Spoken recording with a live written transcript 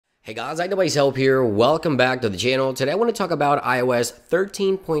Hey guys, iOS Help here. Welcome back to the channel. Today I want to talk about iOS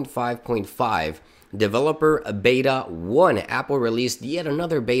 13.5.5 Developer Beta 1. Apple released yet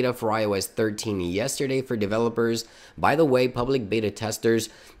another beta for iOS 13 yesterday for developers. By the way, public beta testers,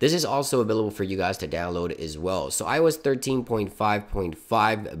 this is also available for you guys to download as well. So iOS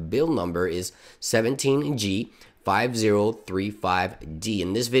 13.5.5 build number is 17G5035D.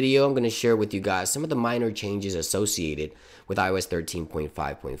 In this video, I'm going to share with you guys some of the minor changes associated with iOS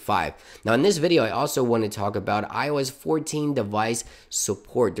 13.5.5. Now in this video, I also want to talk about iOS 14 device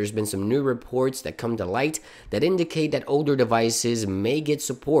support. There's been some new reports that come to light that indicate that older devices may get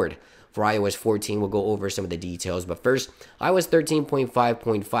support for iOS 14. We'll go over some of the details, but first, iOS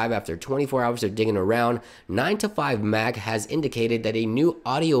 13.5.5, after 24 hours of digging around, 9to5Mac has indicated that a new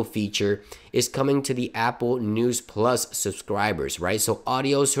audio feature is coming to the Apple News Plus subscribers, right? So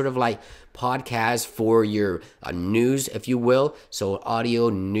audio is sort of like podcast for your news, if you will. So audio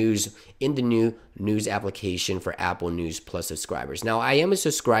news in the new news application for Apple News Plus subscribers. Now, I am a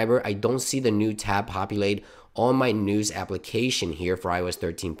subscriber. I don't see the new tab populate on my news application here for iOS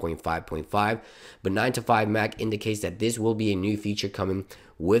 13.5.5, but 9to5Mac indicates that this will be a new feature coming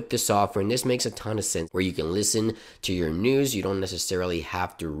with the software, and this makes a ton of sense where you can listen to your news. You don't necessarily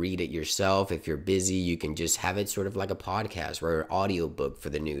have to read it yourself. If you're busy, you can just have it sort of like a podcast or an audiobook for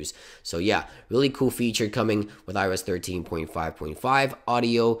the news. So yeah, really cool feature coming with iOS 13.5.5,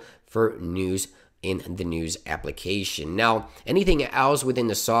 audio for news in the news application. Now, anything else within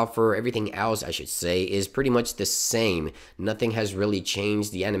the software, everything else I should say, is pretty much the same. Nothing has really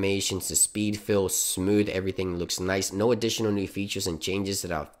changed. The animations, the speed feels smooth, everything looks nice. No additional new features and changes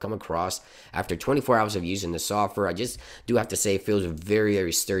that I've come across after 24 hours of using the software. I just do have to say it feels very,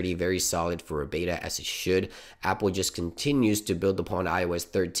 very sturdy, very solid for a beta, as it should. Apple just continues to build upon iOS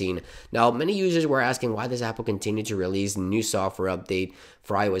 13. Now, many users were asking, why does Apple continue to release new software update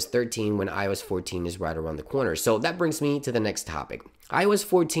for iOS 13 when iOS 14 is right around the corner? So that brings me to the next topic. iOS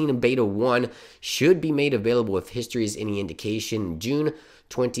 14 Beta 1 should be made available, if history is any indication, June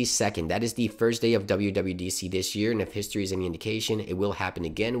 22nd. That is the first day of WWDC this year, and if history is any indication, it will happen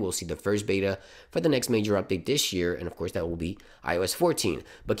again. We'll see the first beta for the next major update this year, and of course that will be iOS 14.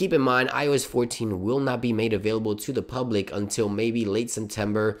 But keep in mind, iOS 14 will not be made available to the public until maybe late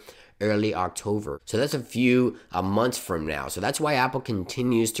September, early October. So that's a few months from now. So that's why Apple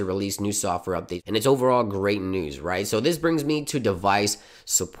continues to release new software updates, and it's overall great news, right? So this brings me to device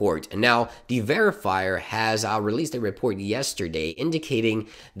support. And now the verifier has released a report yesterday indicating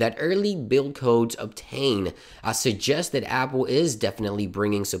that early build codes obtained suggest that Apple is definitely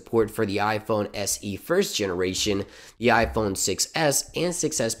bringing support for the iPhone SE first generation, the iPhone 6s and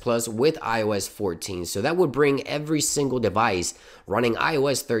 6s Plus with iOS 14. So that would bring every single device running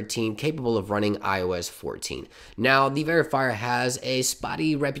iOS 13 capable of running iOS 14. Now, the verifier has a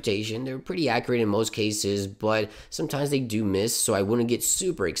spotty reputation. They're pretty accurate in most cases, but sometimes they do miss, so I wouldn't get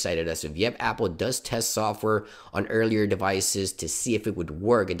super excited as of yet. Apple does test software on earlier devices to see if it would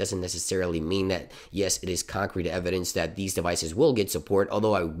work. It doesn't necessarily mean that, yes, it is concrete evidence that these devices will get support,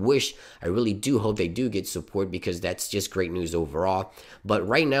 although I really do hope they do get support, because that's just great news overall. But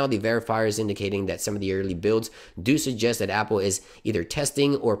right now, the verifier is indicating that some of the early builds do suggest that Apple is either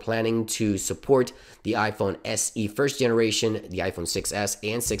testing or planning to support the iPhone SE first generation, the iPhone 6s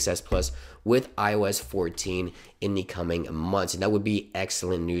and 6s Plus with iOS 14 in the coming months. And that would be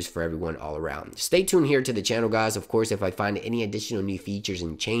excellent news for everyone all around. Stay tuned here to the channel, guys. Of course, if I find any additional new features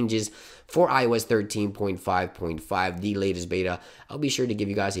and changes for iOS 13.5.5, the latest beta, I'll be sure to give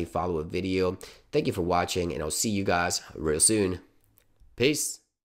you guys a follow-up video. Thank you for watching, and I'll see you guys real soon. Peace.